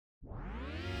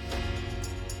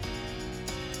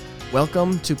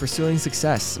Welcome to Pursuing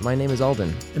Success. My name is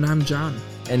Alden. And I'm John.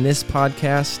 In this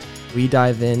podcast, we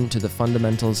dive into the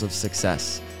fundamentals of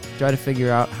success. Try to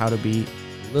figure out how to be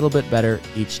a little bit better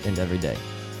each and every day.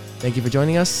 Thank you for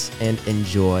joining us and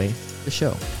enjoy the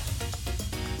show.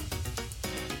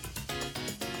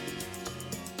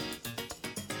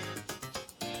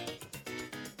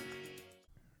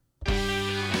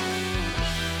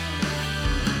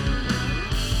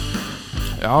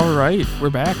 All right, we're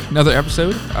back. Another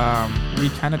episode. We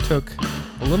kind of took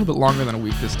a little bit longer than a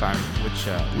week this time, which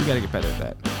we got to get better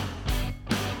at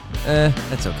that.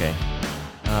 That's okay.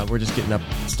 We're just getting up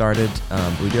started,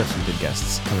 but we do have some good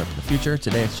guests coming up in the future.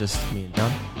 Today it's just me and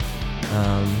John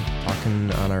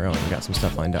talking on our own. We got some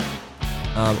stuff lined up.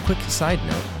 Quick side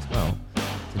note as well.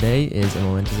 Today is a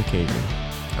momentous occasion.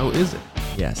 Oh, is it?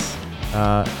 Yes.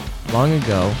 Long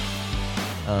ago,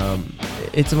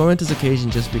 it's a momentous occasion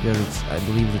just because it's, I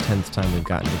believe, the 10th time we've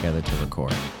gotten together to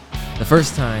record. The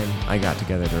first time I got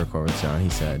together to record with John, I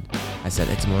said,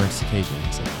 it's a momentous occasion.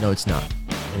 He said, no, it's not.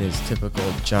 In his typical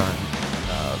John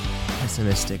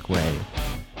pessimistic way.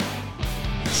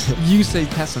 You say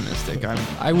pessimistic.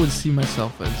 I would see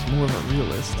myself as more of a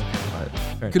realist.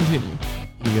 But continue.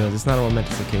 He goes, it's not a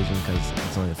momentous occasion because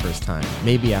it's only the first time.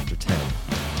 Maybe after 10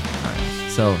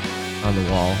 times. So on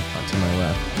the wall to my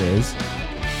left is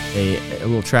a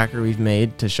little tracker we've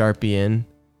made to Sharpie in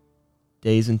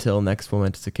days until next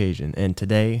momentous occasion. And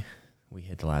today, we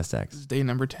hit the last X. This is day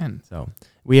number 10. So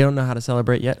we don't know how to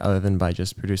celebrate yet other than by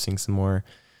just producing some more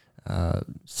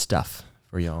stuff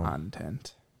for y'all.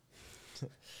 Content.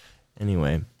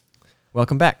 Anyway,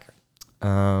 welcome back.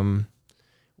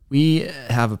 We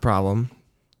have a problem,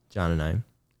 John and I,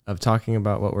 of talking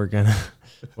about what we're gonna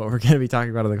be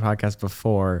talking about on the podcast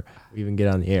before we even get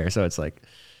on the air. So it's like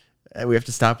we have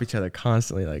to stop each other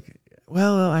constantly. Like,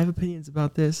 well, I have opinions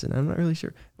about this, and I'm not really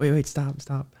sure. Wait, stop,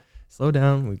 slow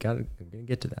down. We're gonna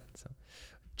get to that. So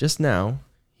just now,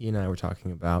 he and I were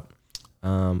talking about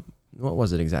what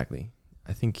was it exactly?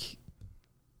 I think.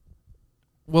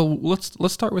 Well, let's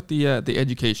start with the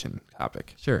education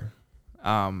topic. Sure.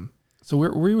 So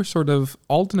we were sort of,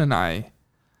 Alden and I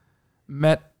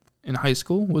met in high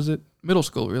school. Was it middle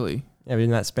school, really? Yeah, we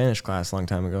did that Spanish class a long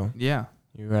time ago. Yeah.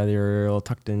 You were either a little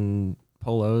tucked in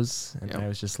polos, and I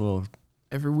was just a little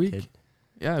every week. kid.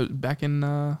 Yeah, back in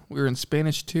we were in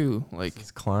Spanish too. Like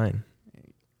it's Klein.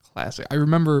 Classic. I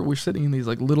remember we're sitting in these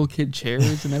like little kid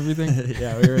chairs and everything.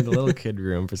 Yeah, we were in the little kid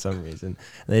room for some reason.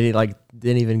 They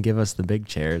didn't even give us the big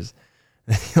chairs.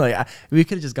 We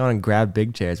could have just gone and grabbed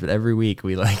big chairs, but every week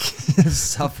we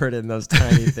suffered in those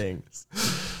tiny things.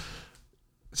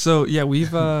 So yeah, we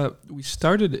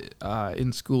started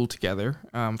in school together.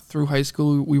 Through high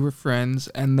school, we were friends,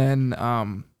 and then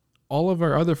all of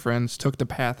our other friends took the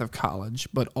path of college.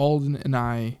 But Alden and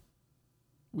I,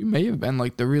 we may have been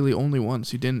like the really only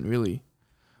ones who didn't really.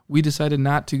 We decided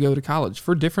not to go to college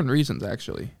for different reasons,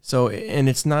 actually. So, and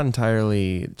it's not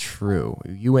entirely true.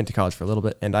 You went to college for a little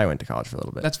bit, and I went to college for a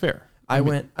little bit. That's fair. I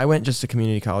went just to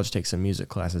community college to take some music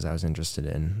classes I was interested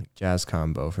in, jazz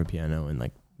combo for piano and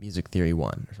like music theory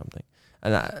 1 or something.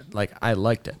 And I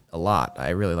liked it a lot. I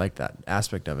really liked that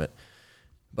aspect of it.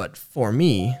 But for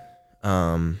me,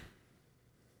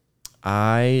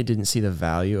 I didn't see the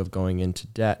value of going into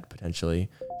debt potentially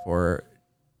for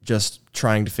just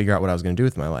trying to figure out what I was going to do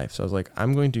with my life. So I was like,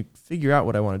 I'm going to figure out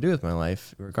what I want to do with my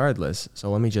life regardless.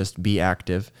 So let me just be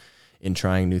active in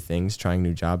trying new things, trying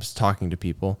new jobs, talking to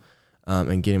people,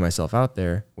 and getting myself out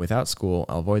there. Without school,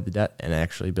 I'll avoid the debt and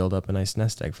actually build up a nice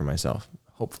nest egg for myself,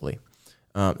 hopefully.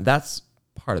 That's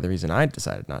part of the reason I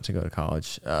decided not to go to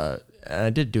college. And I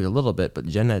did do a little bit, but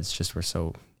gen eds just were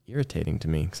so irritating to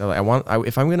me. So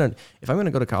if I'm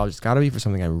gonna go to college, it's got to be for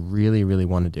something I really, really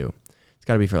want to do. It's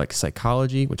got to be for like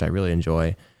psychology, which I really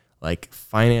enjoy, like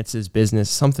finances, business,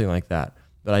 something like that.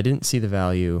 But I didn't see the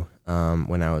value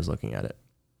when I was looking at it.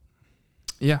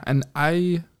 Yeah, and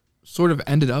I sort of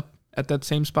ended up at that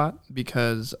same spot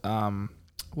because,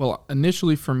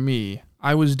 initially for me,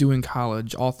 I was doing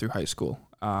college all through high school.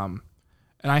 And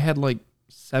I had like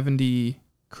 70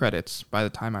 credits by the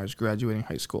time I was graduating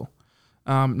high school.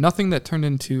 Nothing that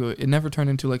never turned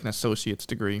into like an associate's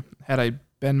degree. Had I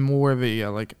been more of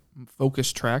a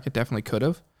focused track, it definitely could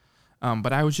have.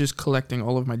 But I was just collecting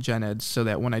all of my gen eds so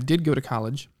that when I did go to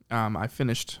college, I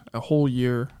finished a whole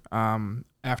year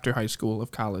after high school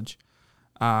of college.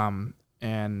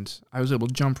 And I was able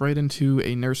to jump right into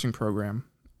a nursing program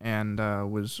and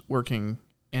was working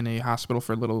in a hospital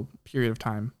for a little period of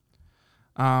time.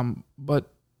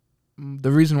 But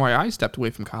the reason why I stepped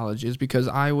away from college is because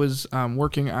I was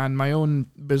working on my own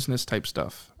business type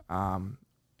stuff.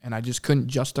 and I just couldn't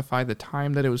justify the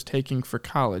time that it was taking for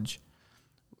college,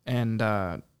 and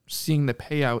seeing the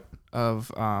payout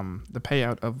of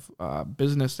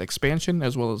business expansion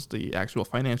as well as the actual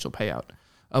financial payout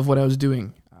of what I was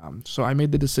doing. So I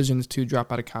made the decisions to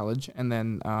drop out of college and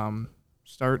then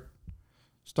start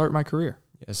my career.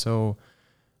 Yeah, so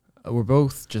we're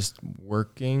both just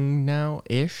working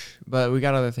now-ish, but we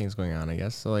got other things going on, I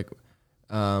guess. So, like,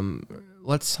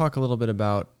 let's talk a little bit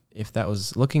about if that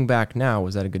was, looking back now,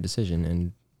 was that a good decision,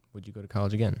 and would you go to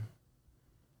college again?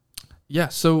 Yeah,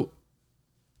 so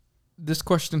this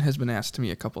question has been asked to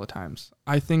me a couple of times.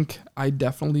 I think I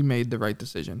definitely made the right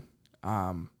decision.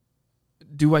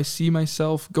 Do I see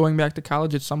myself going back to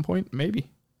college at some point? Maybe.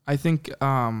 I think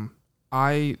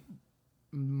my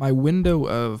window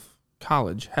of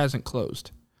college hasn't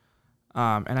closed,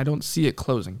 and I don't see it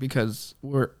closing because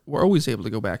we're always able to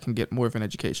go back and get more of an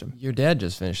education. Your dad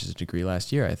just finished his degree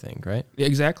last year, I think, right?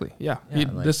 Exactly. Yeah.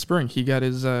 This spring he got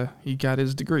his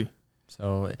degree.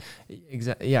 So,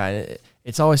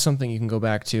 it's always something you can go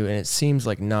back to, and it seems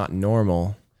like not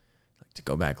normal to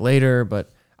go back later,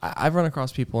 but I've run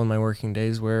across people in my working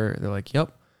days where they're like,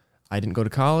 yep, I didn't go to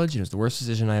college, and it was the worst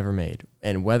decision I ever made.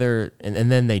 And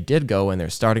then they did go, and they're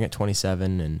starting at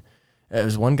 27, and there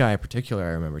was one guy in particular I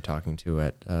remember talking to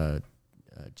at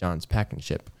John's Pack and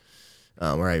Ship,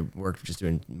 where I worked just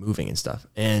doing moving and stuff.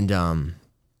 And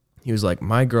he was like,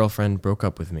 my girlfriend broke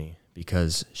up with me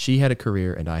because she had a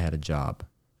career and I had a job.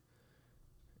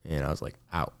 And I was like,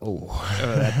 ow.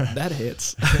 That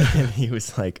hits. And he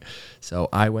was like, so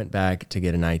I went back to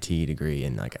get an IT degree,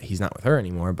 and like, he's not with her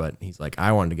anymore, but he's like,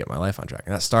 I wanted to get my life on track.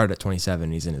 And that started at 27.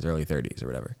 And he's in his early 30s or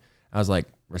whatever. I was like,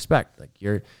 respect. Like,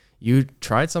 you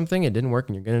tried something, it didn't work,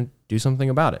 and you're going to do something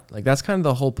about it. Like, that's kind of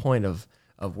the whole point of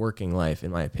working life, in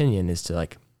my opinion, is to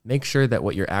like make sure that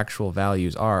what your actual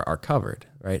values are covered,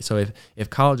 right? So if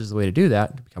college is the way to do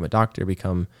that, become a doctor,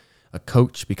 become a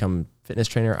coach, become a fitness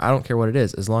trainer, I don't care what it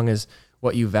is, as long as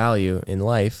what you value in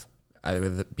life,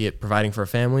 either be it providing for a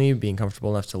family, being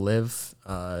comfortable enough to live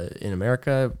in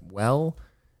America well,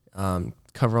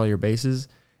 cover all your bases,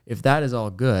 if that is all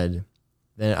good,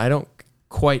 then I don't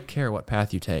quite care what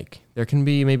path you take. There can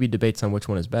be maybe debates on which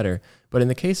one is better, but in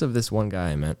the case of this one guy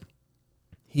I met,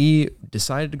 he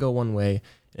decided to go one way,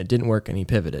 and it didn't work, and he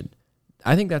pivoted.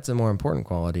 I think that's a more important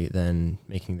quality than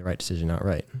making the right decision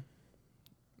outright.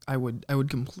 I would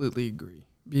completely agree.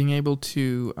 Being able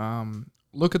to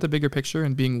look at the bigger picture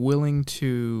and being willing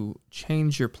to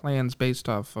change your plans based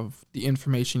off of the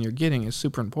information you're getting is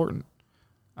super important.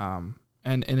 And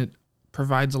it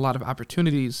provides a lot of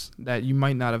opportunities that you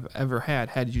might not have ever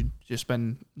had you just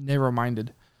been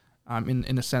narrow-minded,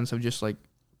 in a sense of just like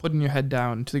putting your head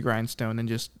down to the grindstone and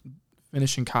just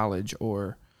finishing college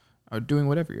or doing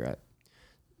whatever you're at.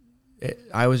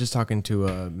 I was just talking to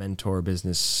a mentor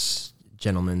business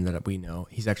gentleman that we know.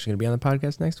 He's actually going to be on the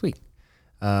podcast next week,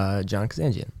 John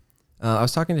Kazanjian. I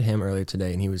was talking to him earlier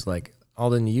today, and he was like,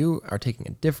 Alden, you are taking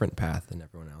a different path than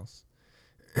everyone else.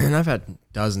 And I've had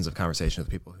dozens of conversations with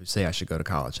people who say I should go to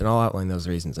college, and I'll outline those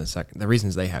reasons in a second, the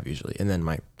reasons they have usually, and then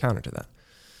my counter to that.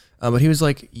 But he was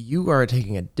like, you are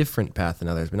taking a different path than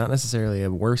others, but not necessarily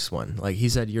a worse one. Like he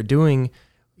said, you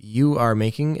are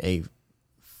making a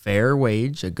fair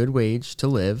wage, a good wage to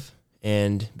live.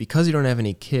 And because you don't have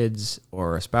any kids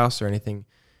or a spouse or anything,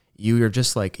 you're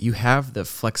just like, you have the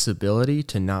flexibility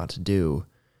to not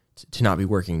be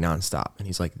working nonstop. And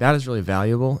he's like, that is really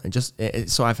valuable. And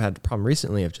so I've had a problem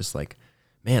recently of just like,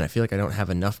 man, I feel like I don't have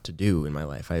enough to do in my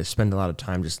life. I spend a lot of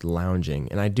time just lounging,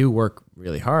 and I do work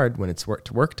really hard when it's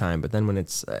work time, but then when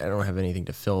I don't have anything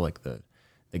to fill like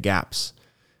the gaps.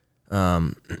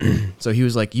 So he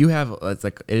was like,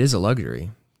 it is a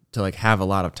luxury to like have a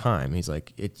lot of time. He's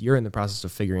like, you're in the process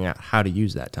of figuring out how to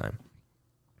use that time.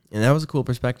 And that was a cool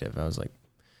perspective. I was like,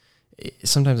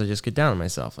 sometimes I just get down on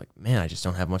myself, like, man, I just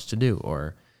don't have much to do,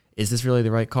 or is this really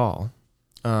the right call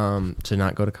to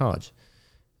not go to college?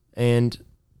 And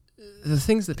the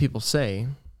things that people say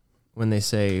when they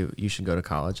say you should go to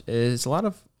college is a lot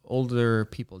of older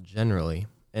people generally.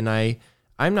 And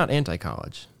I'm not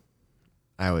anti-college,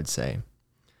 I would say.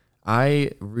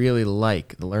 I really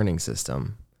like the learning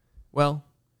system. Well,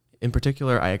 in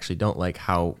particular, I actually don't like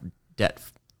how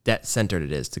debt-centered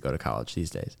it is to go to college these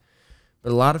days.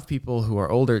 But a lot of people who are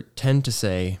older tend to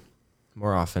say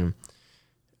more often,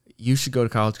 you should go to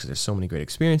college because there's so many great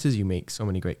experiences, you make so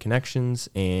many great connections,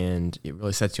 and it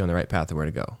really sets you on the right path of where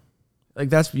to go. Like,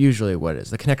 that's usually what it is.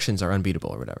 The connections are unbeatable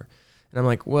or whatever. And I'm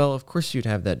like, well, of course you'd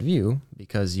have that view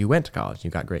because you went to college, you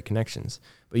got great connections.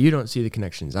 But you don't see the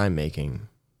connections I'm making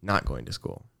not going to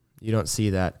school. You don't see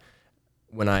that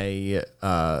when I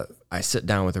sit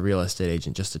down with a real estate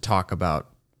agent just to talk about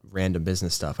random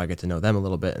business stuff. I get to know them a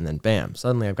little bit, and then bam,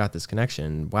 suddenly I've got this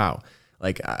connection. Wow.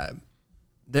 Like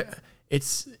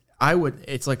it's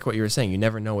like what you were saying. You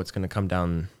never know what's going to come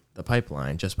down the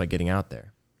pipeline just by getting out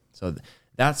there. So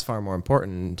that's far more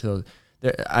important.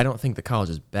 I don't think the college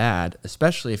is bad,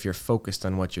 especially if you're focused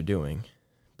on what you're doing.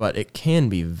 But it can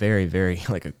be very, very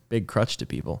like a big crutch to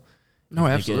people. No,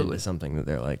 if absolutely. They get into something that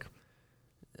they're like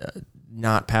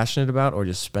not passionate about, or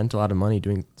just spent a lot of money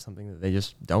doing something that they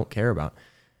just don't care about.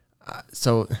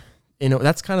 So,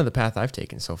 that's kind of the path I've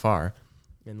taken so far.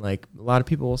 And like a lot of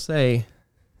people will say,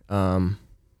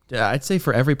 I'd say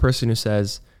for every person who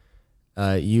says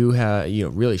you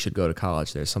really should go to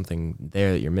college, there's something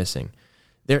there that you're missing.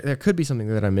 There could be something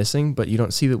that I'm missing, but you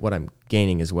don't see that what I'm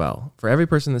gaining as well. For every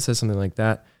person that says something like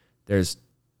that, there's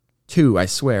 2, I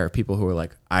swear, people who are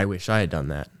like, I wish I had done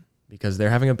that, because they're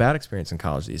having a bad experience in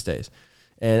college these days.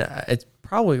 And it's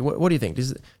probably, what do you think?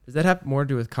 Does that have more to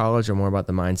do with college or more about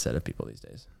the mindset of people these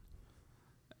days?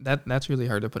 That's really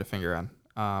hard to put a finger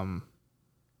on.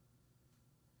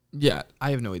 Yeah,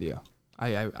 I have no idea.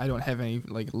 I don't have any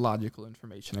like logical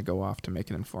information to go off to make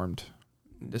an informed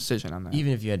decision on that.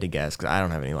 Even if you had to guess, because I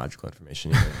don't have any logical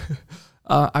information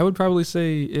either. I would probably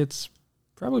say it's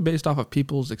probably based off of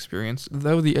people's experience,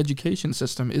 though the education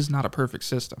system is not a perfect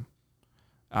system.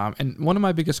 And one of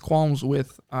my biggest qualms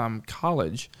with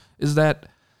college is that,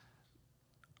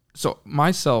 so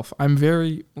myself, I'm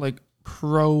very like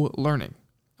pro learning,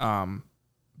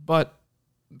 but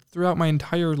throughout my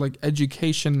entire like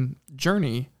education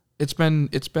journey, it's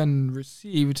been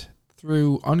received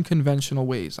through unconventional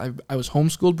ways. I was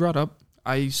homeschooled, brought up.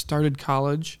 I started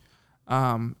college,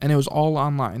 and it was all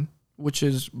online, which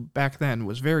is back then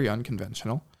was very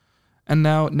unconventional. And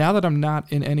now that I'm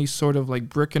not in any sort of like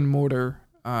brick and mortar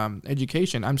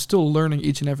education, I'm still learning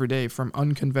each and every day from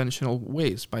unconventional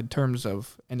ways by terms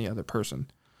of any other person.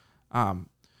 And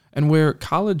where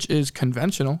college is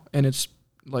conventional and it's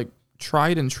like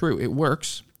tried and true, it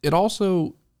works. It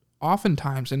also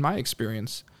oftentimes, in my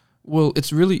experience,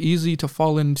 it's really easy to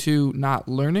fall into not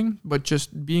learning, but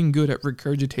just being good at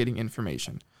regurgitating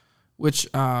information, which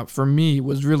for me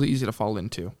was really easy to fall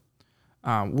into.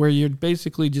 Where you're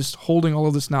basically just holding all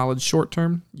of this knowledge short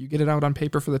term, you get it out on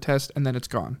paper for the test, and then it's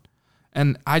gone.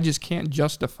 And I just can't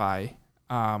justify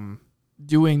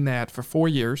doing that for 4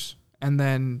 years and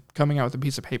then coming out with a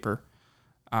piece of paper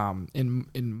in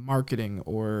marketing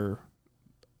or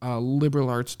a liberal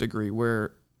arts degree,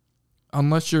 where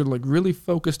unless you're like really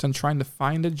focused on trying to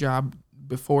find a job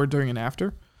before, during, and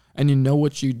after, and you know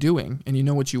what you're doing and you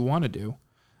know what you want to do,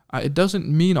 it doesn't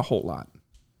mean a whole lot.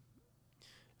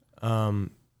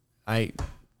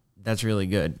 That's really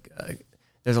good.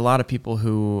 There's a lot of people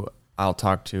who I'll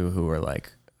talk to who are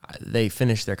like, they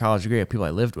finished their college degree. People I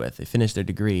lived with, they finished their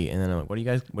degree, and then I'm like, what are you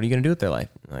going to do with their life?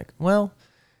 And like, well,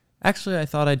 actually, I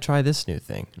thought I'd try this new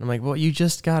thing. And I'm like, well, you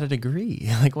just got a degree.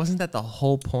 Like, wasn't that the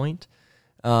whole point?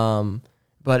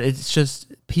 But it's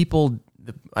just people,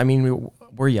 I mean,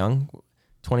 we're young,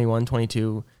 21,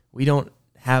 22. We don't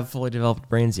have fully developed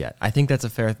brains yet. I think that's a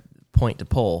fair point to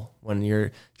pull when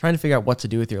you're trying to figure out what to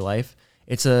do with your life.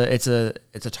 It's a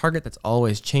target that's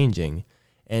always changing,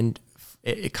 and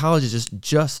college is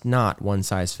just not one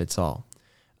size fits all.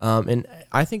 And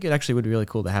I think it actually would be really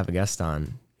cool to have a guest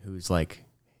on who's like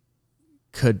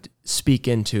could speak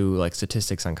into like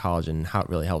statistics on college and how it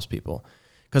really helps people.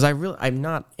 Because I'm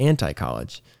not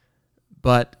anti-college,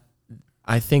 but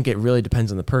I think it really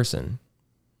depends on the person,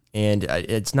 and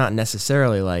it's not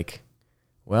necessarily like,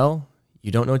 well,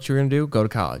 you don't know what you're going to do, go to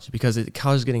college, because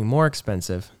college is getting more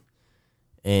expensive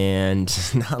and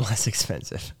not less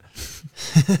expensive.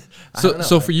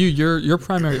 So for you, your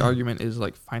primary argument is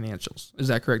like financials. Is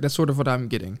that correct? That's sort of what I'm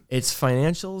getting. It's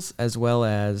financials, as well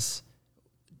as,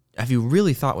 have you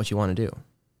really thought what you want to do?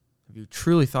 Have you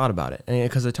truly thought about it? And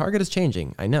because the target is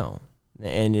changing, I know,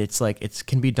 and it's like it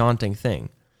can be a daunting thing.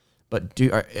 But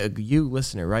you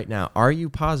listener right now, are you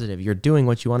positive you're doing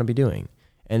what you want to be doing?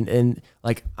 And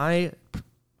like I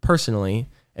personally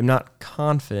am not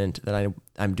confident that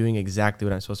I'm doing exactly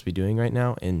what I'm supposed to be doing right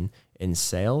now in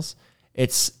sales.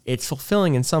 It's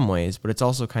fulfilling in some ways, but it's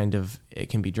also it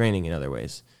can be draining in other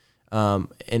ways.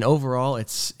 And overall,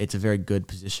 it's a very good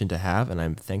position to have, and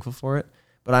I'm thankful for it.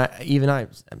 But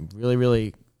I'm really,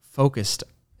 really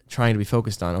trying to be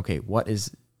focused on, okay, what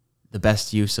is the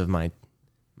best use of my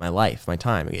life, my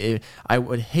time? I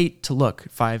would hate to look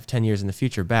 5-10 years in the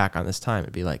future back on this time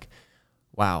and be like,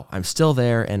 wow, I'm still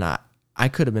there, and I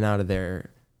could have been out of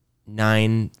there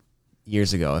 9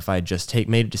 years ago if I had just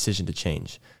made a decision to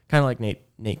change. Kind of like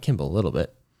Nate Kimball a little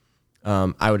bit.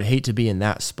 I would hate to be in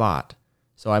that spot.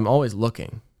 So I'm always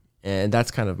looking, and that's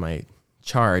kind of my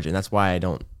charge, and that's why I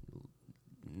don't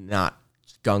not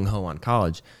gung-ho on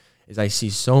college, is I see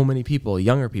so many people,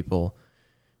 younger people,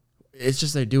 it's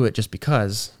just they do it just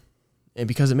because, and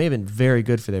because it may have been very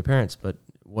good for their parents, but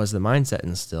was the mindset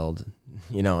instilled,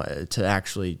 to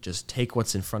actually just take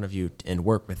what's in front of you and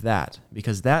work with that?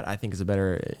 Because that, I think,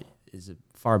 is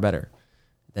far better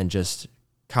than just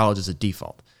college as a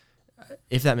default.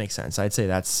 If that makes sense, I'd say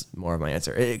that's more of my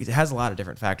answer. It has a lot of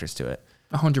different factors to it.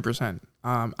 100%.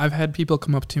 I've had people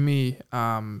come up to me,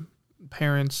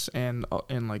 parents and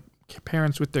like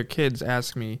parents with their kids,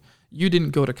 ask me, "You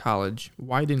didn't go to college.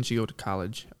 Why didn't you go to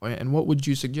college? And what would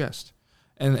you suggest?"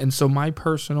 And so my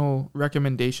personal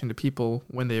recommendation to people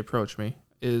when they approach me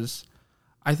is,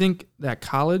 I think that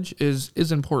college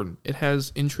is important. It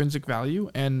has intrinsic value,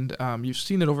 and you've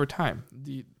seen it over time,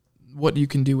 what you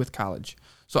can do with college.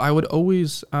 So I would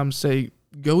always say,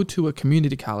 go to a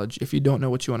community college if you don't know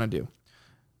what you want to do.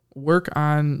 Work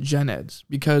on gen eds,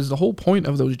 because the whole point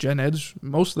of those gen eds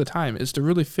most of the time is to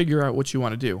really figure out what you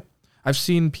want to do. I've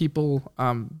seen people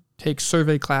take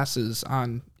survey classes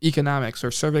on economics or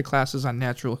survey classes on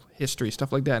natural history,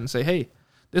 stuff like that, and say, hey,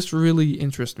 this really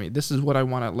interests me. This is what I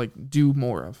want to do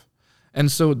more of.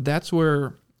 And so that's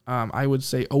where I would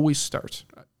say always start.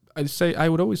 I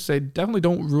would always say definitely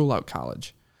don't rule out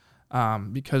college,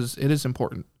 because it is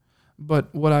important.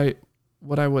 But what I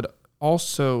would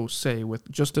also say with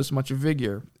just as much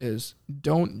vigor is,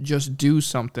 don't just do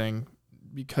something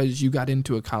because you got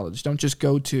into a college. Don't just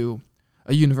go to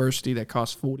a university that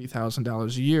costs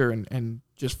 $40,000 a year and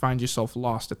just find yourself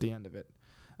lost at the end of it.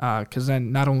 Because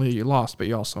then not only are you lost, but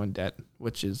you're also in debt,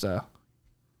 which is a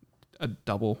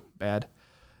double bad.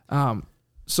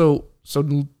 So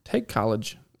take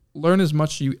college, learn as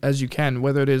much as you can,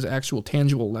 whether it is actual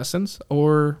tangible lessons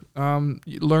or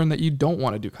learn that you don't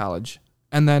want to do college,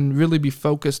 and then really be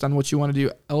focused on what you want to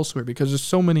do elsewhere, because there's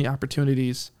so many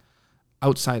opportunities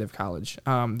outside of college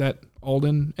that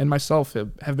Alden and myself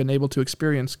have been able to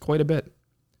experience quite a bit.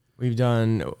 We've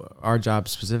done, our job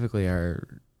specifically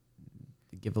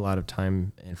give a lot of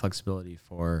time and flexibility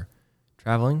for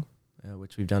traveling,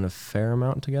 which we've done a fair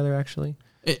amount together, actually.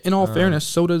 In all fairness,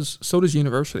 so does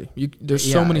university. There's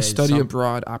so many study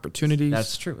abroad opportunities.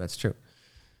 That's true.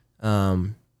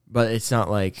 But it's not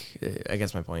like, I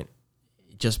guess my point,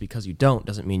 just because you don't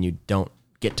doesn't mean you don't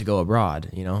get to go abroad,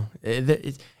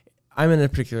 I'm in a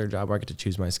particular job where I get to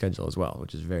choose my schedule as well,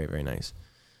 which is very, very nice.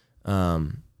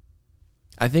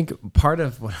 I think part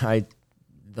of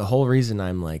the whole reason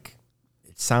I'm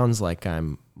it sounds like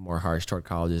I'm more harsh toward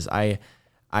college is I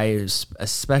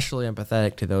especially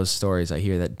empathetic to those stories I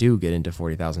hear that do get into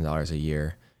 $40,000 a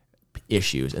year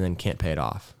issues and then can't pay it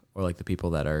off. Or the people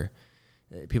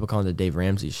people call it the Dave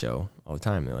Ramsey show all the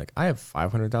time. They're like, I have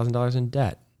 $500,000 in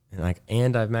debt, and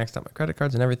I've maxed out my credit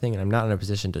cards and everything, and I'm not in a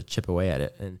position to chip away at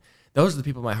it. And those are the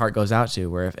people my heart goes out to,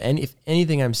 where if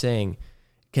anything I'm saying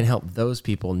can help those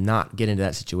people not get into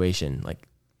that situation,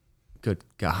 good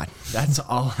God, that's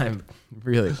all I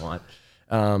really want.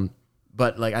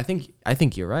 But I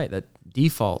think you're right, that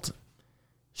default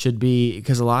should be,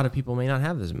 because a lot of people may not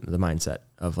have the mindset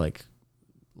of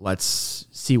let's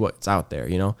see what's out there,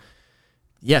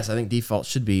 Yes, I think default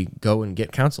should be go and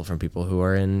get counsel from people who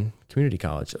are in community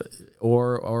college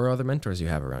or other mentors you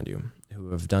have around you who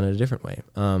have done it a different way.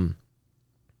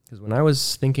 Because when I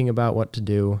was thinking about what to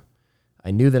do,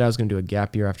 I knew that I was going to do a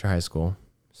gap year after high school.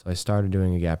 So I started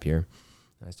doing a gap year.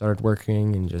 I started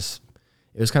working, and it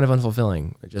was kind of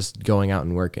unfulfilling, just going out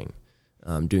and working,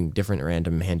 doing different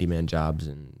random handyman jobs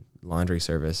and laundry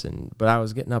service. But I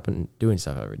was getting up and doing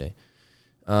stuff every day.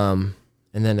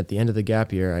 And then at the end of the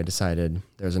gap year, I decided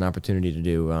there was an opportunity to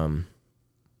do,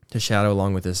 to shadow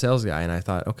along with this sales guy. And I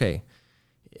thought, okay,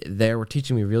 they were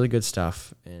teaching me really good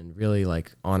stuff and really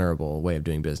honorable way of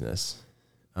doing business.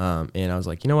 And I was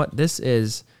like, you know what? This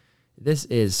is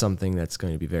something that's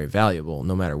going to be very valuable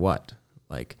no matter what.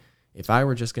 If I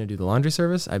were just going to do the laundry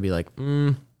service, I'd be like,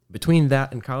 between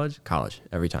that and college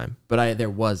every time. But there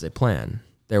was a plan.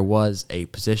 There was a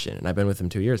position, and I've been with him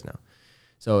 2 years now.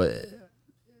 So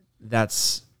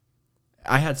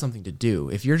I had something to do.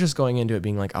 If you're just going into it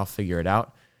being I'll figure it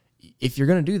out, if you're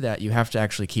going to do that, you have to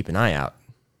actually keep an eye out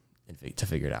to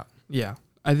figure it out. Yeah.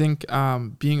 I think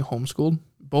being homeschooled,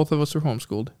 both of us are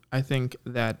homeschooled, I think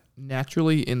that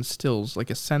naturally instills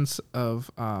a sense of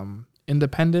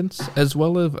independence, as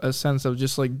well as a sense of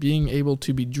just being able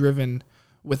to be driven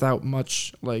without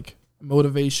much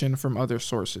motivation from other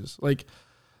sources.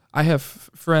 I have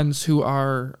friends who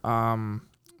are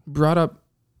brought up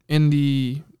in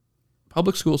the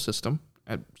public school system,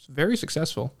 very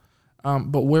successful,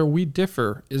 but where we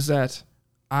differ is that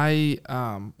I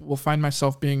will find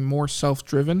myself being more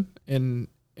self-driven in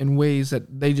ways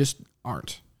that they just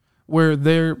aren't. where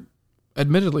they're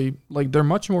admittedly, like, they're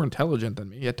much more intelligent than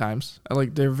me at times.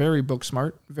 Like, they're very book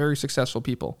smart, very successful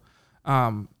people.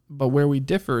 But where we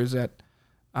differ is that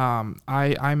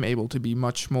I'm able to be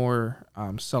much more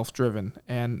self-driven,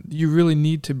 and you really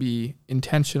need to be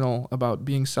intentional about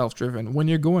being self-driven when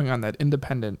you're going on that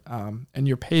independent and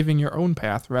you're paving your own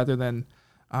path rather than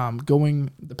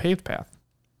going the paved path.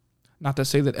 Not to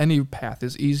say that any path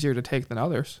is easier to take than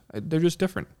others. They're just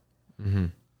different. Mm-hmm.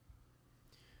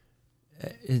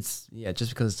 Just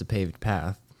because it's a paved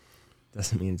path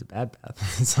doesn't mean it's a bad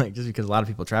path. It's like just because a lot of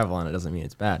people travel on it doesn't mean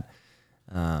it's bad.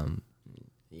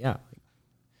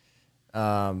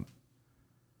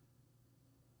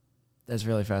 That's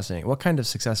really fascinating. What kind of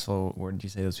successful word did you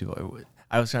say those people?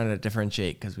 I was trying to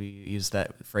differentiate because we use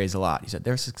that phrase a lot. You said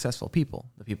they're successful people,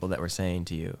 the people that were saying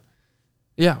to you.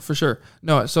 Yeah, for sure.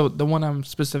 No, so the one I'm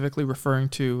specifically referring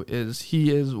to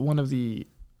he is one of the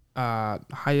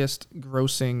highest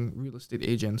grossing real estate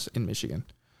agents in Michigan.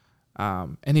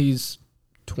 And he's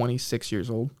 26 years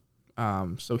old.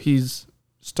 So he's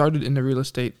started in the real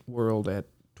estate world at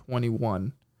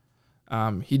 21.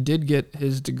 He did get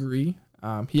his degree.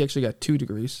 He actually got 2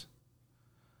 degrees.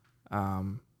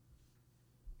 And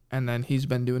then he's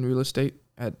been doing real estate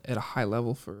at a high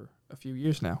level for a few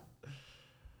years now.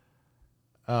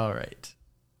 All right.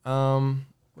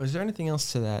 Was there anything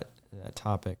else to that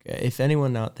topic? If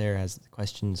anyone out there has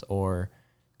questions or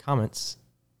comments,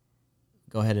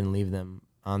 go ahead and leave them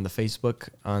on the Facebook,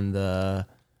 on the,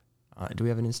 do we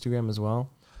have an Instagram as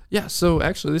well? Yeah, so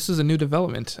actually this is a new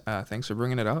development. Thanks for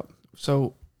bringing it up.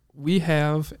 So we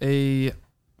have a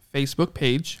Facebook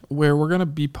page where we're going to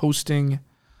be posting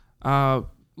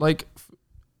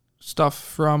stuff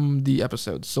from the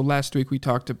episodes. So last week we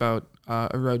talked about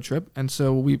a road trip, and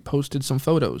so we posted some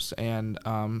photos and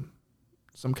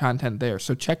some content there.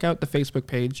 So check out the Facebook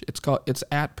page. It's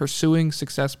at Pursuing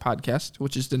Success Podcast,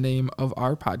 which is the name of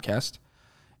our podcast.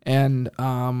 And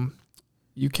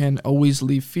you can always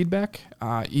leave feedback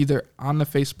either on the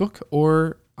Facebook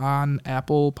or on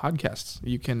Apple Podcasts.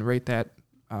 You can rate that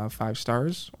 5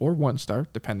 stars or 1 star,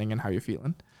 depending on how you're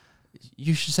feeling.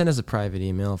 You should send us a private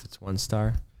email if it's 1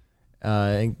 star.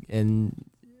 And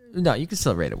no, you can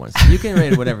still rate it 1 star. You can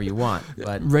rate it whatever you want,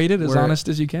 but rate it as honest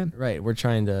as you can. Right. We're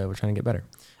trying to get better.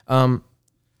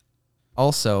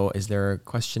 Also, is there a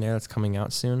questionnaire that's coming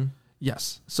out soon?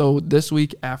 Yes. So this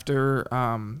week after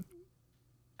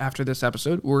this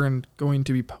episode, we're going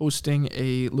to be posting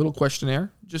a little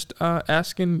questionnaire, just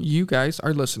asking you guys,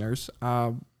 our listeners,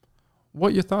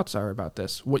 what your thoughts are about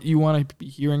this, what you want to be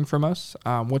hearing from us,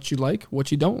 what you like,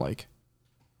 what you don't like.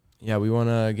 Yeah, we want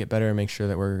to get better and make sure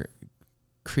that we're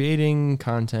creating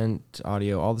content,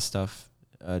 audio, all the stuff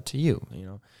to you. You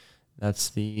know,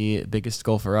 that's the biggest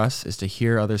goal for us, is to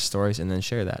hear other stories and then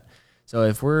share that. So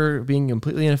if we're being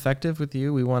completely ineffective with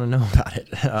you, we want to know about it.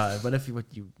 But if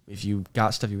you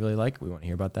got stuff you really like, we want to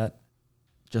hear about that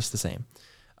just the same.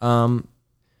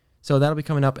 So that'll be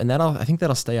coming up, and I think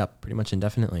that'll stay up pretty much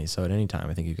indefinitely. So at any time,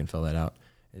 I think you can fill that out.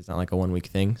 It's not like a 1 week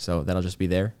thing, so that'll just be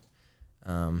there.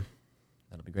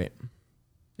 That'll be great.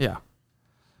 Yeah.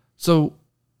 So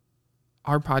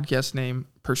our podcast name,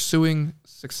 Pursuing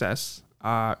Success,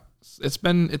 the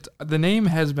name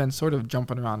has been sort of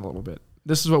jumping around a little bit.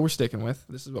 This is what we're sticking with.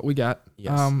 This is what we got.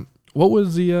 Yes. What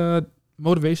was the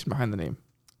motivation behind the name?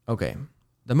 Okay.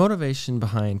 The motivation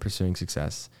behind Pursuing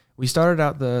Success, we started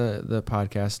out the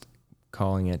podcast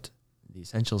calling it the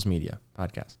Essentials Media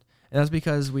Podcast. And that's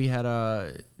because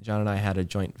John and I had a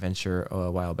joint venture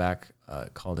a while back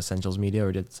called Essentials Media.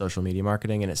 We did social media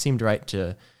marketing, and it seemed right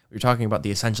we were talking about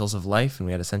the essentials of life, and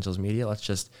we had Essentials Media.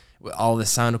 All this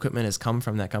sound equipment has come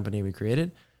from that company we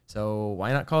created. So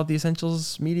why not call it the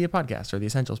Essentials Media Podcast or the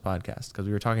Essentials Podcast? Because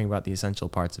we were talking about the essential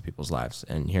parts of people's lives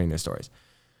and hearing their stories.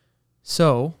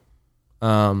 So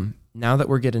now that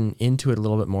we're getting into it a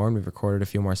little bit more and we've recorded a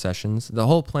few more sessions, the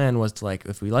whole plan was to,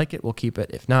 if we like it, we'll keep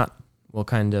it. If not,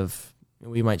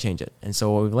 we might change it. And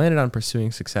so we've landed on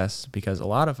Pursuing Success because a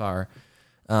lot of our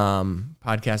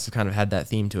podcasts have kind of had that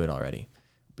theme to it already.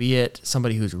 Be it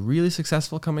somebody who's really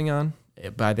successful coming on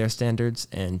by their standards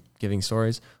and giving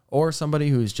stories, or somebody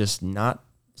who's just not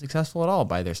successful at all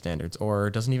by their standards, or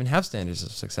doesn't even have standards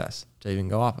of success to even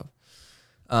go off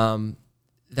of.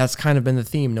 That's kind of been the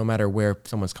theme no matter where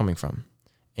someone's coming from.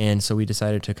 And so we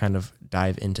decided to kind of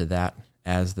dive into that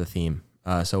as the theme.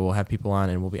 So we'll have people on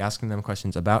and we'll be asking them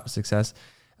questions about success.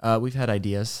 We've had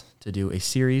ideas to do a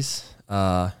series.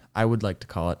 I would like to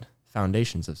call it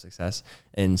Foundations of Success,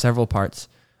 in several parts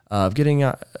of getting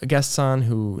guests on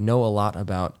who know a lot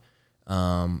about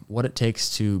what it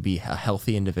takes to be a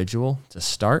healthy individual to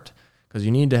start, because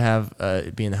you need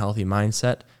to be in a healthy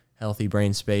mindset, healthy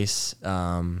brain space.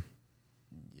 Like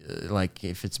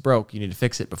if it's broke, you need to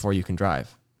fix it before you can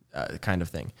drive, kind of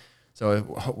thing.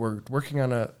 So we're working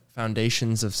on a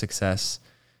Foundations of Success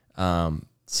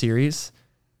series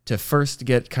to first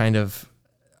get kind of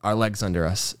our legs under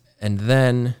us, and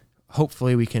then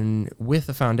hopefully we can, with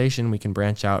the foundation, we can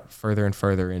branch out further and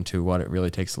further into what it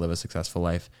really takes to live a successful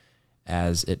life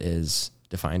as it is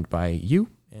defined by you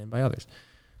and by others.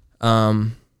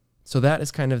 So that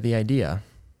is kind of the idea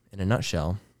in a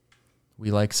nutshell.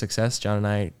 We like success. John and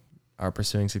I are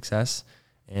pursuing success,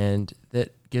 and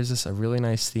that gives us a really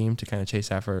nice theme to kind of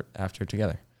chase after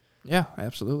together. Yeah,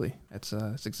 absolutely. That's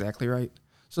exactly right.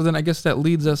 So then I guess that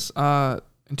leads us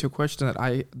into a question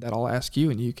that I'll ask you,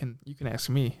 and you can ask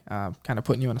me. Kind of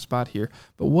putting you on a spot here,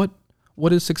 but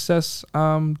what is success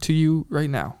to you right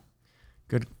now?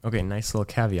 Good. Okay, nice little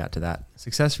caveat to that.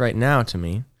 Success right now to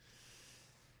me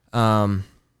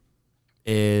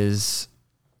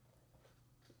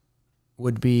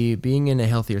would be being in a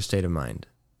healthier state of mind,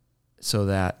 so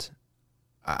that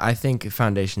I think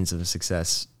Foundations of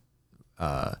Success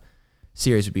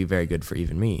series would be very good for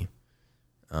even me.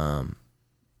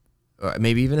 Or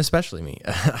maybe even especially me.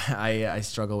 I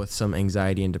struggle with some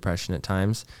anxiety and depression at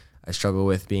times. I struggle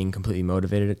with being completely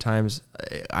motivated at times.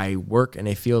 I work in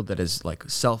a field that is like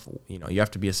you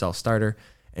have to be a self-starter,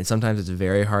 and sometimes it's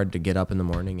very hard to get up in the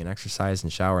morning and exercise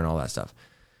and shower and all that stuff.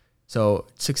 So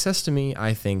success to me,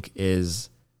 I think, is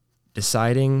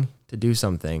deciding to do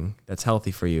something that's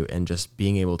healthy for you and just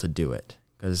being able to do it,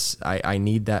 because I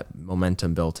need that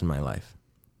momentum built in my life.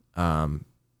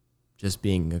 Just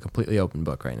being a completely open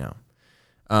book right now.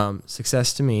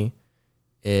 Success to me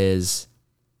is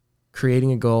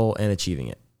creating a goal and achieving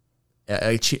it.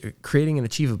 Creating an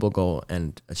achievable goal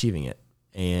and achieving it,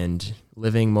 and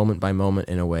living moment by moment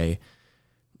in a way,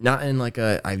 not in like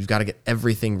I've got to get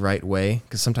everything right way,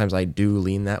 because sometimes I do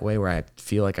lean that way where I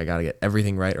feel like I got to get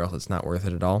everything right or else it's not worth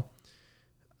it at all.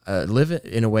 Live it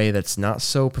in a way that's not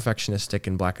so perfectionistic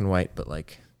and black and white, but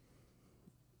like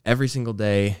every single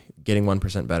day getting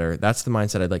 1% better. That's the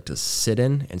mindset I'd like to sit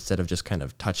in instead of just kind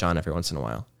of touch on every once in a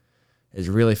while. Is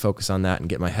really focus on that and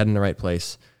get my head in the right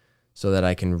place so that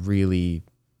I can really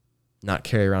not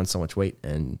carry around so much weight.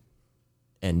 And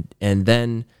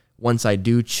then once I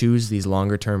do choose these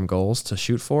longer term goals to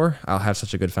shoot for, I'll have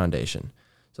such a good foundation.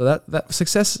 So that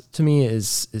success to me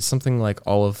is something like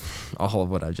all of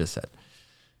what I just said.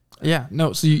 Yeah,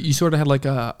 no. So you sort of had like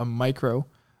a micro,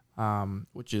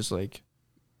 which is like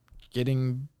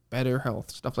getting better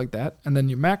health, stuff like that. And then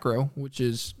your macro, which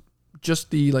is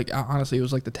just the, like, honestly, it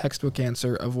was like the textbook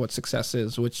answer of what success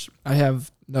is, which I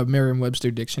have the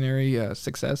Merriam-Webster dictionary,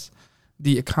 success,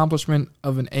 the accomplishment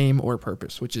of an aim or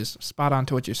purpose, which is spot on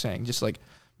to what you're saying. Just like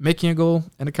making a goal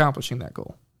and accomplishing that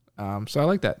goal. So I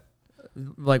like that.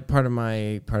 Like part of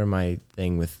my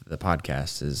thing with the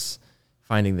podcast is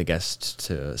finding the guest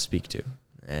to speak to.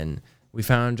 And we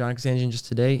found John Kasanjian just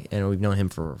today, and we've known him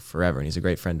for forever, and he's a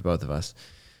great friend to both of us.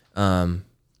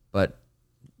 But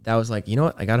that was like, you know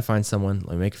what? I got to find someone.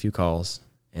 Let me make a few calls.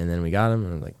 And then we got him,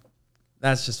 and I'm like,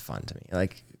 that's just fun to me.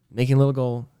 Like making a little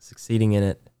goal, succeeding in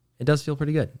it. It does feel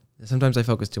pretty good. Sometimes I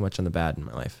focus too much on the bad in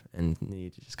my life and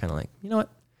need to just kind of like, you know what?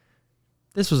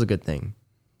 This was a good thing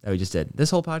that we just did. This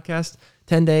whole podcast,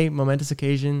 10-day momentous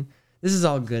occasion. This is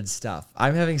all good stuff.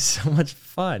 I'm having so much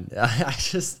fun.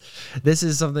 This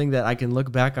is something that I can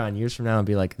look back on years from now and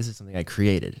be like, this is something I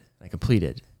created, I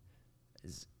completed.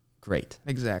 Is great.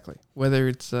 Exactly. Whether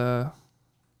it's, you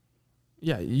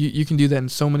can do that in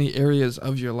so many areas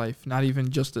of your life, not even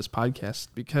just this podcast,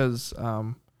 because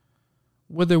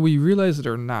whether we realize it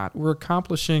or not, we're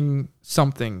accomplishing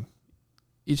something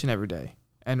each and every day.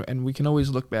 And we can always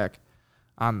look back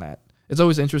on that. It's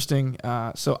always interesting.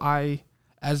 So I,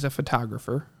 as a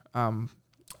photographer,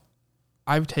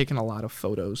 I've taken a lot of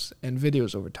photos and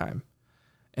videos over time.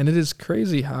 And it is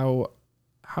crazy how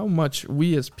much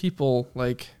we as people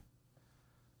like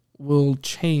will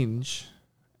change.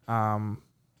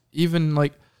 Even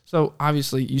like, so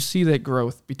obviously you see that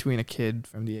growth between a kid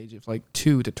from the age of like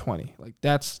 2 to 20. Like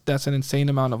that's an insane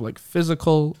amount of like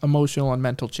physical, emotional, and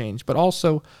mental change. But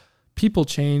also people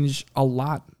change a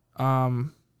lot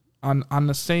on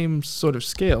the same sort of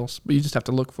scales, but you just have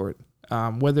to look for it.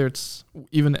 Whether it's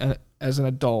even as an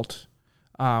adult,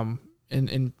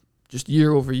 in just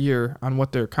year over year on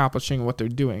what they're accomplishing, what they're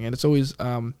doing. And it's always,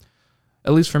 at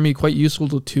least for me, quite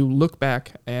useful to look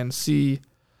back and see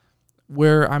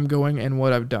where I'm going and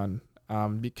what I've done.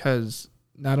 Because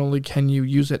not only can you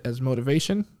use it as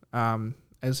motivation,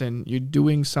 as in you're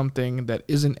doing something that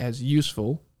isn't as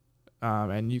useful,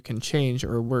 and you can change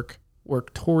or work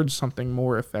towards something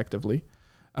more effectively.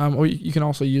 Or you can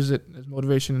also use it as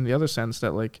motivation in the other sense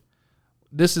that like,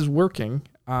 this is working.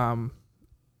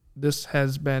 This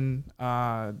has been,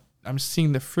 I'm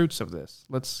seeing the fruits of this.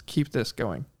 Let's keep this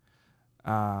going.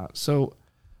 So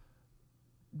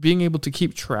being able to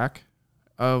keep track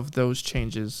of those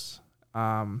changes,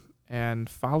 and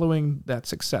following that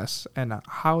success and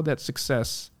how that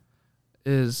success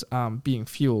is being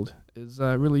fueled is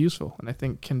really useful, and I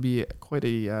think can be quite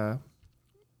a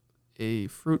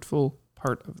fruitful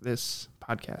part of this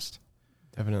podcast.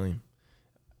 Definitely.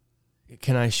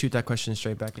 Can I shoot that question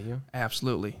straight back at you?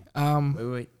 Absolutely.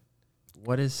 Wait.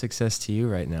 What is success to you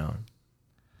right now?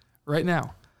 Right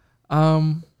now,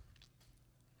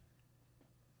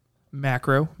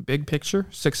 macro, big picture,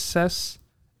 success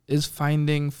is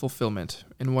finding fulfillment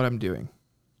in what I'm doing.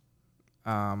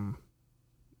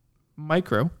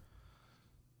 Micro,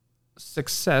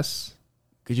 success.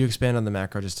 Could you expand on the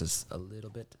macro just a little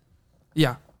bit?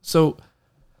 Yeah. So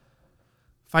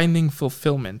finding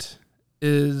fulfillment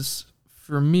is,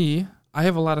 for me, I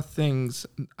have a lot of things.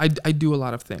 I do a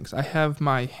lot of things. I have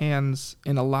my hands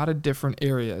in a lot of different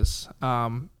areas,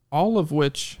 all of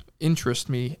which interest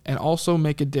me and also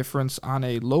make a difference on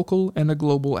a local and a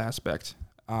global aspect.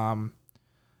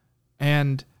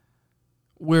 And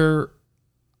where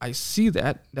I see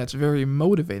that, that's very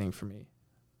motivating for me.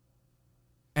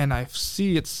 And I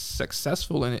see it's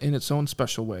successful in its own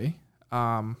special way.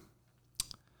 Finding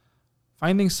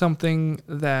something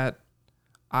that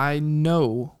I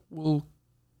know will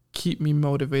keep me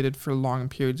motivated for long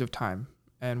periods of time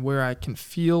and where I can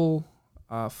feel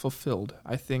fulfilled.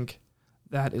 I think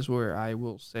that is where I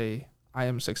will say I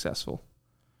am successful.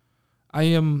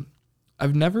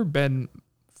 I've never been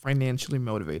financially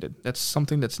motivated. That's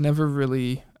something that's never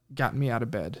really gotten me out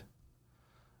of bed.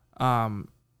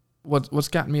 What's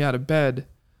gotten me out of bed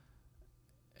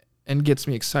and gets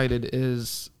me excited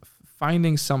is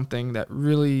finding something that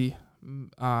really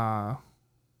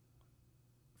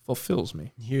fulfills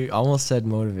me. You almost said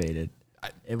motivated.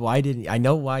 Why didn't I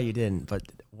know why you didn't, but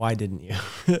why didn't you?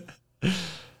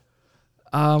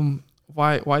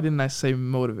 Why didn't I say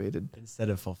motivated instead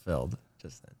of fulfilled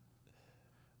just then?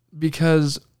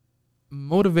 Because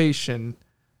motivation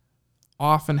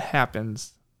often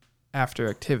happens after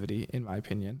activity, in my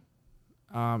opinion.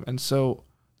 And so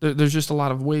there's just a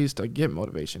lot of ways to get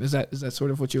motivation. Is that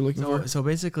sort of what you're looking for? So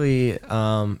basically,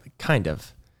 kind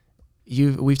of.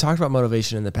 We've talked about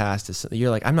motivation in the past.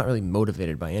 You're like, I'm not really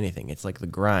motivated by anything. It's like the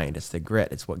grind. It's the grit.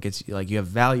 It's what gets you, like, you have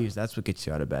values. That's what gets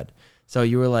you out of bed. So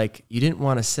you were like, you didn't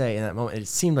want to say in that moment, it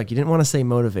seemed like you didn't want to say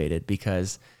motivated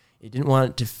because you didn't want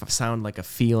it to sound like a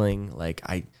feeling like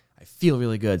I feel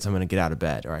really good, so I'm going to get out of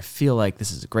bed. Or I feel like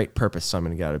this is a great purpose, so I'm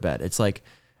going to get out of bed. It's like,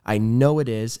 I know it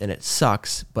is and it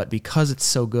sucks, but because it's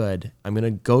so good, I'm going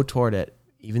to go toward it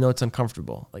even though it's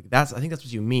uncomfortable. Like I think that's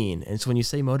what you mean. And so when you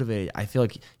say motivated, I feel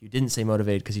like you didn't say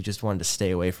motivated because you just wanted to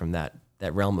stay away from that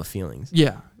realm of feelings.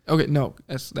 Yeah. Okay. No,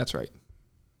 that's right.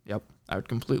 Yep. I would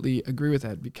completely agree with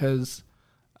that because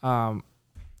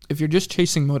if you're just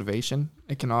chasing motivation,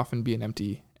 it can often be an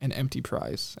empty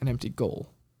prize, an empty goal,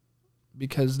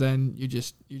 because then you're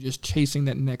just chasing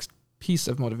that next piece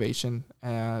of motivation.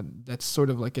 That's sort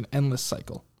of like an endless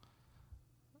cycle.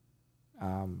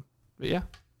 But yeah.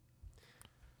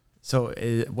 So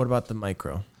what about the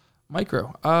micro?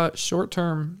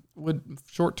 Short-term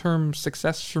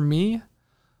success for me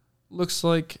looks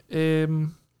like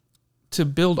to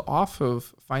build off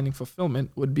of finding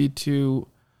fulfillment would be to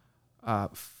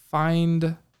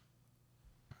find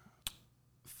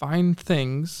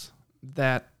things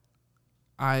that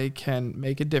I can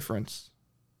make a difference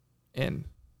in.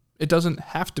 It doesn't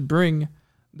have to bring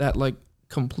that like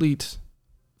complete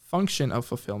function of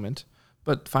fulfillment,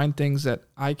 but find things that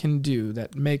I can do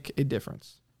that make a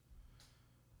difference.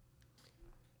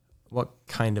 What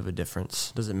kind of a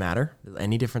difference? Does it matter?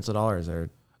 Any difference at all, or is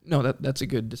there? No, that's a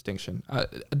good distinction. A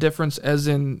difference as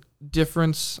in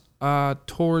difference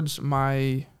towards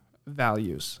my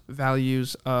values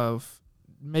of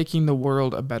making the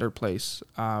world a better place,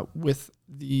 with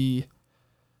the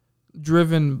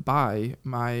driven by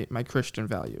my Christian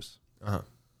values.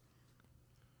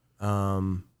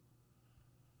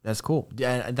 That's cool.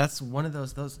 Yeah, that's one of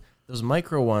those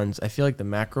micro ones. I feel like the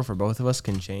macro for both of us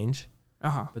can change,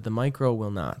 but the micro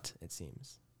will not. It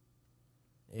seems,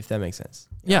 if that makes sense.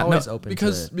 Yeah, no,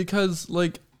 because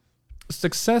like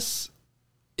success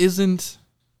isn't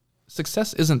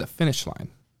a finish line.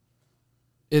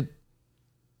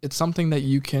 It's something that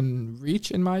you can reach,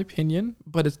 in my opinion,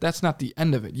 but that's not the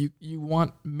end of it. You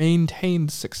want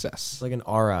maintained success. It's like an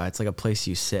aura. It's like a place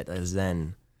you sit, a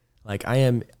zen. Like I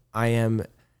am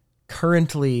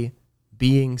currently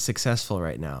being successful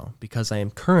right now because I am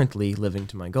currently living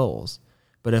to my goals.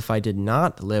 But if I did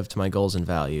not live to my goals and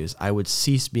values, I would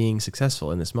cease being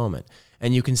successful in this moment.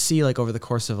 And you can see, like, over the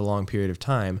course of a long period of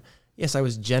time, yes, I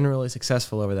was generally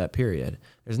successful over that period.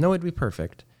 There's no way to be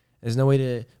perfect. There's no way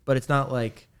to, but it's not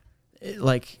like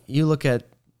you look at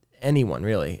anyone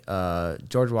really,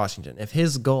 George Washington, if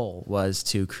his goal was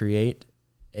to create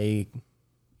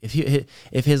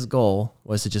if his goal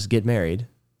was to just get married,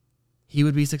 he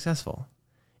would be successful.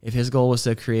 If his goal was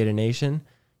to create a nation,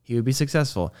 he would be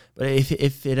successful. But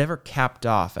if it ever capped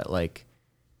off at like,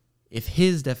 if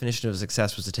his definition of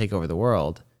success was to take over the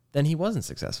world, then he wasn't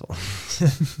successful.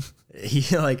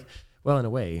 He like, well, in a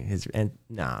way,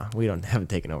 we haven't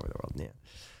taken over the world. Yeah.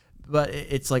 But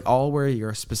it's like all where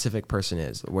your specific person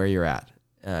is, where you're at.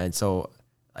 And so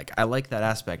like, I like that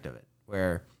aspect of it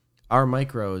where our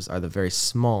micros are the very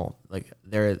small, like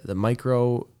they're the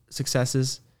micro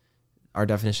successes. Our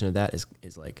definition of that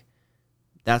is like,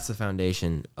 that's the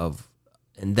foundation of,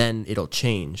 and then it'll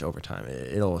change over time.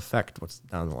 It'll affect what's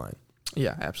down the line.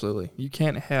 Yeah, absolutely. You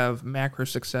can't have macro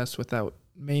success without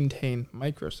maintain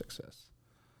micro success.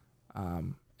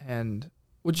 And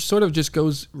which sort of just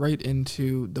goes right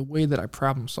into the way that I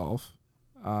problem solve,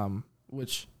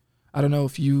 which I don't know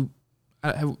if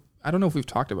I don't know if we've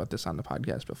talked about this on the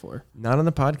podcast before. Not on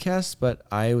the podcast, but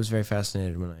I was very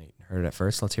fascinated when I heard it at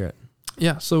first. Let's hear it.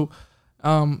 Yeah. So,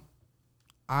 to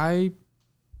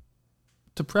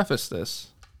preface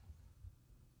this,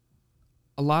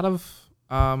 a lot of,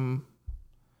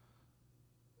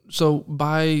 so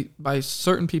by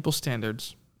certain people's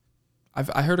standards,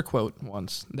 I heard a quote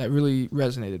once that really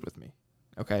resonated with me.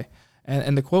 Okay.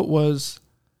 And the quote was,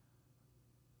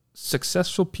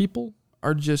 successful people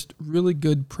are just really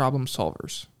good problem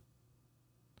solvers.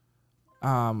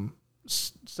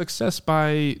 Success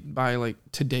by like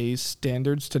today's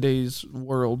standards, today's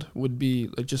world would be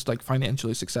like just like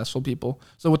financially successful people.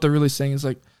 So what they're really saying is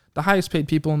like the highest paid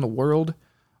people in the world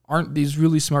aren't these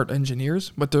really smart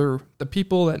engineers, but they're the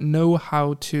people that know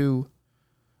how to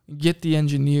get the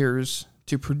engineers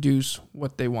to produce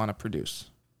what they want to produce,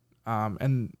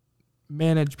 and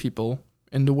manage people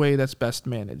in the way that's best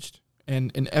managed,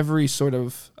 and in every sort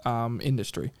of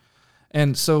industry.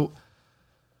 And so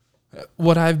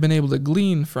what I've been able to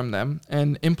glean from them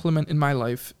and implement in my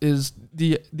life is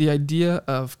the idea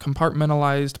of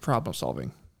compartmentalized problem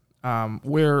solving,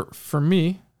 where for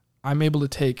me, I'm able to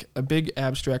take a big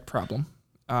abstract problem,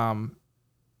 and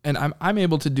I'm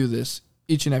able to do this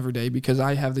each and every day because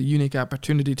I have the unique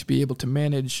opportunity to be able to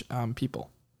manage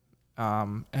people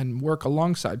and work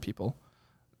alongside people.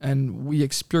 And we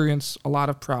experience a lot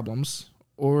of problems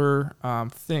or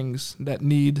things that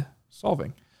need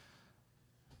solving.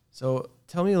 So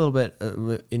tell me a little bit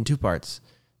in two parts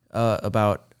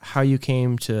about how you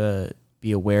came to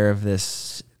be aware of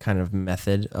this kind of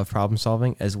method of problem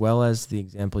solving, as well as the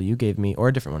example you gave me, or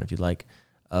a different one if you'd like,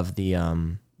 of the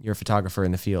you're a photographer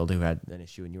in the field who had an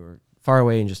issue and you were far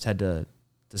away and just had to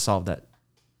solve that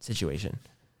situation.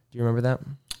 Do you remember that?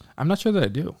 I'm not sure that I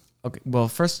do. Okay, well,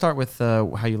 first start with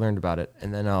how you learned about it,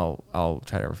 and then I'll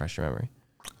try to refresh your memory.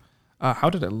 How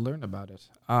did I learn about it?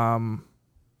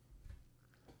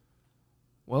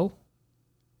 Well,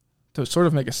 to sort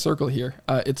of make a circle here,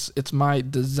 it's my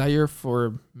desire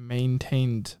for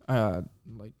maintained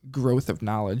like growth of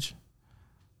knowledge.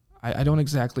 I don't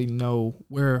exactly know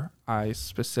where I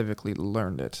specifically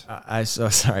learned it. I'm so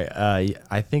sorry.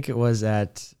 I think it was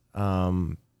at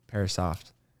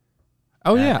Parasoft.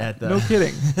 Oh, yeah. No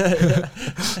kidding.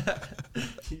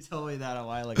 You told me that a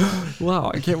while ago.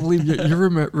 Wow. I can't believe you're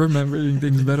remembering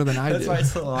things better than I do. That's why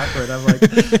it's a little awkward. I'm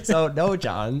like, so no,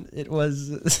 John, it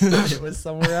was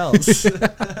somewhere else.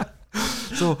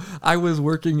 So I was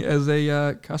working as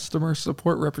a customer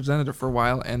support representative for a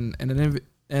while, and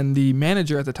the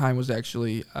manager at the time was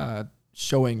actually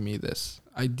showing me this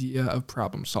idea of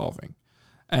problem solving.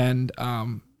 And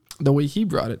the way he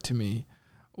brought it to me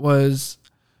was,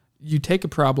 you take a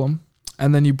problem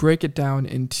and then you break it down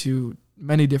into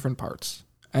many different parts,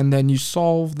 and then you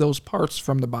solve those parts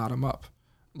from the bottom up,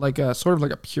 like sort of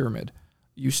like a pyramid.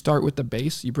 You start with the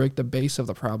base, you break the base of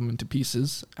the problem into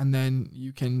pieces, and then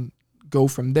you can go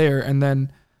from there. And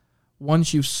then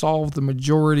once you've solved the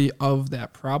majority of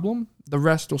that problem, the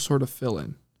rest will sort of fill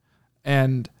in.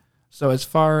 And so as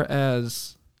far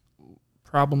as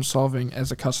problem solving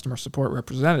as a customer support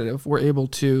representative, we're able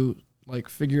to like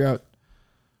figure out,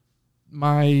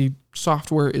 my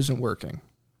software isn't working.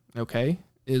 Okay.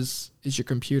 Is your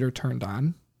computer turned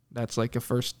on? That's like a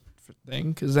first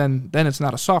thing. Cause then it's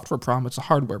not a software problem. It's a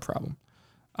hardware problem.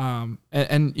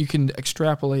 And you can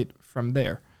extrapolate from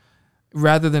there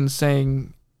rather than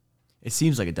saying, it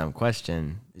seems like a dumb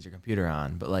question. Is your computer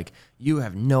on? But like you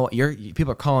have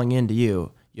people are calling in to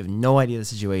you. You have no idea the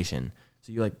situation.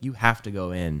 So you have to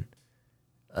go in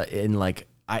and like,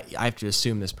 I have to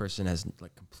assume this person has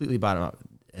like completely bottom up,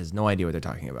 has no idea what they're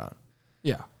talking about.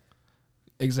 Yeah,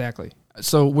 exactly.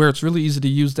 So where it's really easy to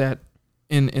use that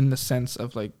in the sense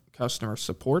of like customer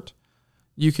support,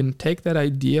 you can take that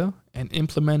idea and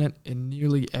implement it in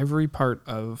nearly every part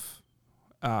of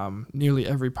any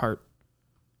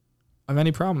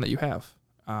problem that you have.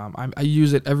 I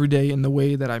use it every day in the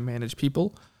way that I manage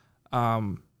people.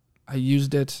 I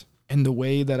used it in the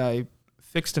way that I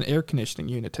fixed an air conditioning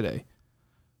unit today.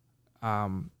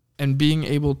 And being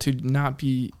able to not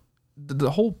be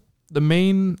the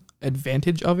main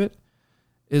advantage of it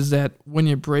is that when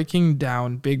you're breaking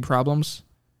down big problems,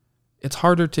 it's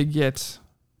harder to get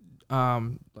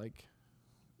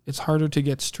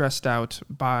stressed out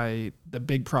by the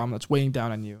big problem that's weighing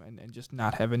down on you and just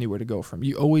not have anywhere to go from.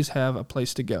 You always have a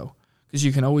place to go because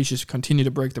you can always just continue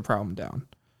to break the problem down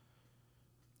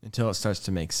until it starts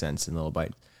to make sense in little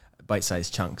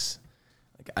bite-sized chunks.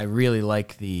 Like I really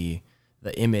like the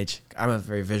image. I'm a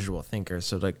very visual thinker,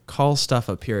 so like call stuff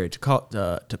a period,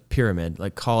 to pyramid,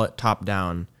 like call it top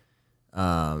down,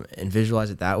 and visualize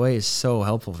it that way is so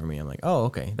helpful for me. I'm like, oh,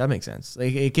 okay, that makes sense.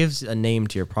 Like it gives a name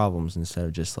to your problems instead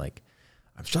of just like,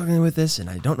 I'm struggling with this and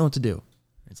I don't know what to do.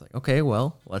 It's like, okay,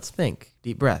 well, let's think.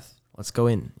 Deep breath. Let's go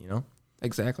in,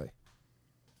 Exactly.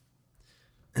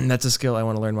 And that's a skill I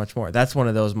want to learn much more. That's one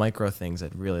of those micro things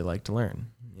I'd really like to learn,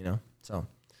 So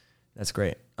that's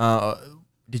great.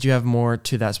 Did you have more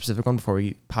to that specific one before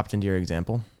we popped into your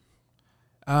example?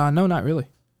 No, not really.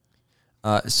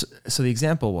 So the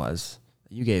example that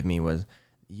you gave me was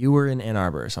you were in Ann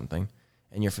Arbor or something,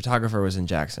 and your photographer was in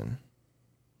Jackson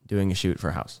doing a shoot for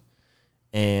a house.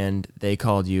 And they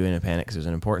called you in a panic because it was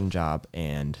an important job,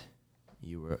 and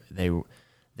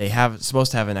they have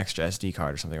supposed to have an extra SD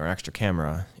card or something, or an extra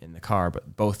camera in the car,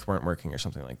 but both weren't working or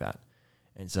something like that.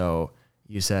 And so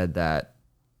you said that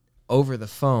over the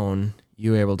phone,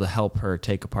 you were able to help her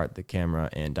take apart the camera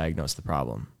and diagnose the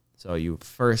problem. So you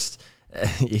first,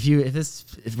 if this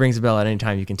rings a bell at any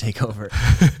time, you can take over.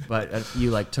 But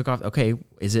you like took off. Okay,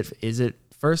 is it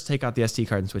first take out the SD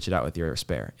card and switch it out with your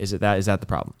spare? Is that the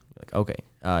problem? You're like, okay,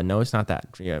 no, it's not that.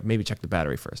 Yeah, maybe check the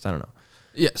battery first. I don't know.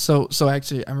 Yeah. So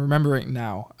actually, I'm remembering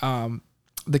now.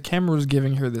 The camera was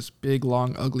giving her this big,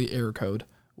 long, ugly error code,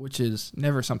 which is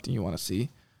never something you want to see,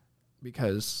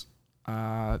 because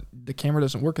the camera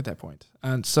doesn't work at that point.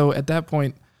 And so at that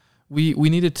point, we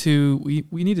needed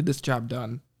this job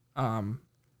done.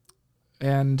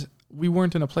 And we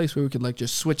weren't in a place where we could like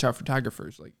just switch out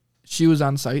photographers. Like she was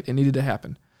on site, it needed to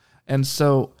happen. And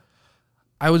so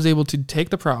I was able to take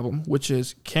the problem, which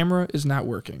is camera is not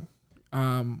working.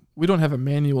 We don't have a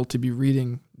manual to be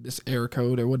reading this error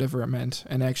code or whatever it meant.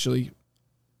 And actually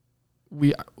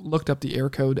we looked up the error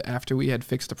code after we had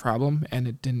fixed the problem, and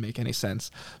it didn't make any sense.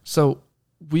 So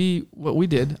what we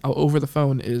did over the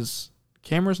phone is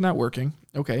camera's not working.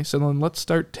 Okay, so then let's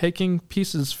start taking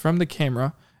pieces from the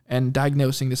camera and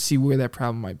diagnosing to see where that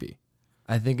problem might be.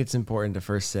 I think it's important to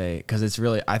first say, because it's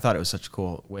really, I thought it was such a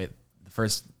cool way. It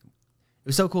was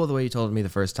so cool the way you told me the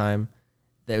first time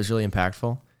that it was really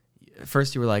impactful.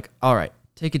 First you were like, all right,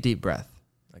 take a deep breath.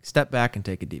 Like step back and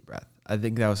take a deep breath. I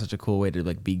think that was such a cool way to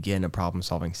like begin a problem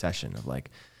solving session of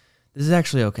like, this is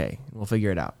actually okay. We'll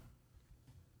figure it out.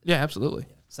 Yeah, absolutely.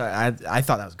 So I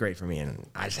thought that was great for me, and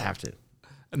I just have to.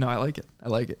 No, I like it.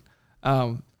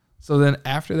 So then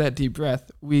after that deep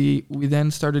breath, we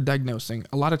then started diagnosing.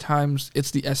 A lot of times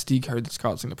it's the SD card that's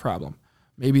causing the problem.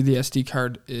 Maybe the SD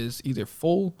card is either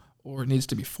full or it needs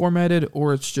to be formatted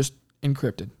or it's just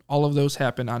encrypted. All of those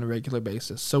happen on a regular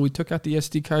basis. So we took out the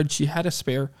SD card. She had a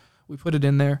spare. We put it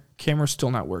in there. Camera's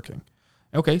still not working.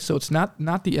 Okay, so it's not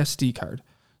the SD card.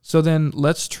 So then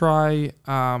let's try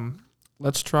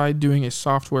doing a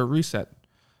software reset.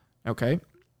 Okay,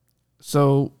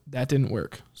 so that didn't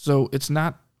work. So it's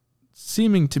not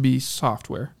seeming to be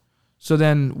software. So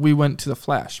then we went to the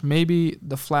flash. Maybe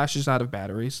the flash is out of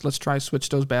batteries. Let's try switch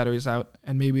those batteries out,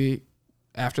 and maybe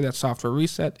after that software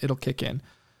reset, it'll kick in.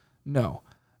 No.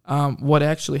 What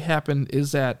actually happened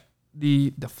is that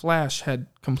the flash had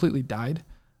completely died,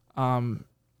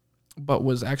 but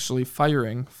was actually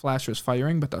firing. Flash was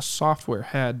firing, but the software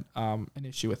had an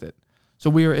issue with it. So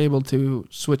we were able to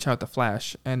switch out the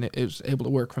flash, and it was able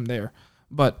to work from there.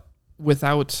 But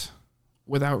without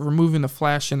removing the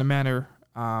flash in a manner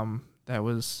that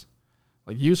was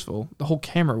like useful, the whole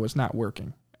camera was not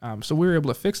working. So we were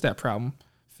able to fix that problem,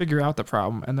 figure out the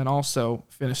problem, and then also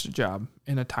finish the job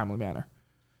in a timely manner.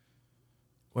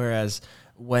 Whereas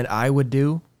what I would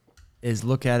do is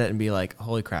look at it and be like,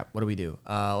 holy crap, what do we do?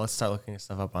 Let's start looking at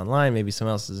stuff up online. Maybe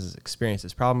someone else has experienced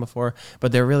this problem before.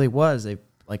 But there really was a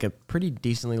pretty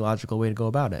decently logical way to go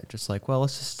about it. Just like, well,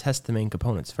 let's just test the main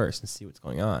components first and see what's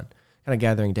going on. Kind of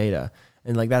gathering data.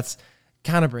 And like that's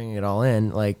kind of bringing it all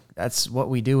in. Like that's what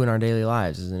we do in our daily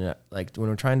lives, isn't it? Like when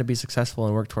we're trying to be successful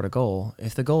and work toward a goal,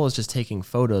 if the goal is just taking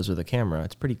photos with a camera,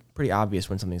 it's pretty obvious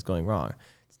when something's going wrong.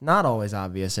 It's not always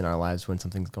obvious in our lives when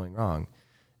something's going wrong.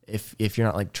 If you're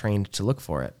not like trained to look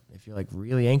for it, if you're like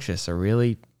really anxious or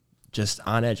really just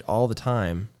on edge all the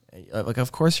time, like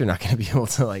of course you're not going to be able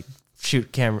to like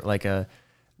shoot camera like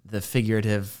the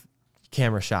figurative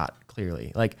camera shot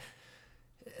clearly. Like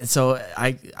so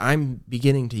I'm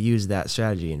beginning to use that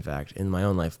strategy, in fact, in my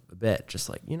own life a bit. Just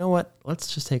like, you know what?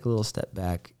 Let's just take a little step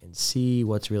back and see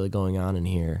what's really going on in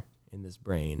here in this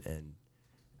brain. And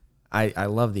I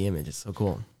love the image. It's so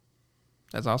cool.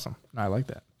 That's awesome. I like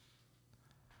that.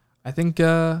 I think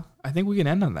we can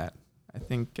end on that. I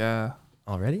think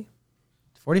already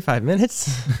 45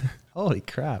 minutes. Holy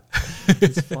crap!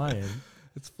 It's flying.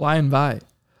 It's flying by.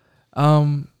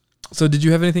 So did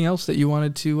you have anything else that you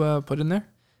wanted to put in there?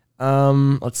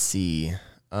 Let's see.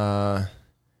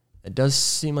 It does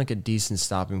seem like a decent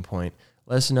stopping point.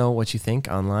 Let us know what you think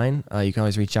online. You can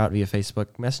always reach out via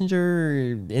Facebook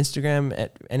Messenger, Instagram,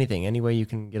 at anything, any way you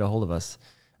can get a hold of us.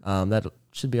 That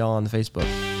should be all on the Facebook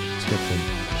description.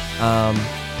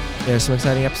 There's some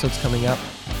exciting episodes coming up.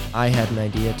 I had an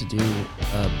idea to do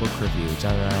a book review.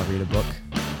 John and I will read a book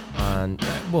on.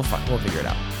 We'll figure it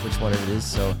out which one it is.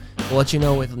 So we'll let you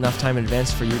know with enough time in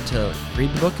advance for you to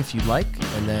read the book if you'd like,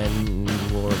 and then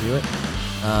we'll review it.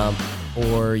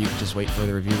 Or you can just wait for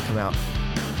the review to come out,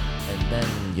 and then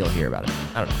you'll hear about it.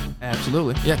 I don't know.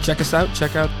 Absolutely. Yeah, check us out.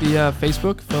 Check out the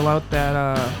Facebook. Fill out that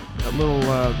little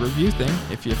review thing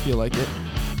if you feel like it.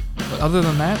 But other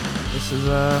than that, this is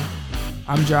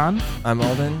I'm John. I'm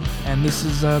Alden. And this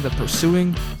is the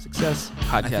Pursuing Success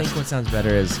podcast. I think what sounds better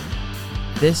is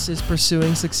this is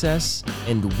pursuing success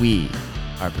and we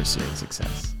are pursuing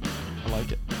success. I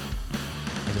like it.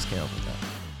 I just came up with that.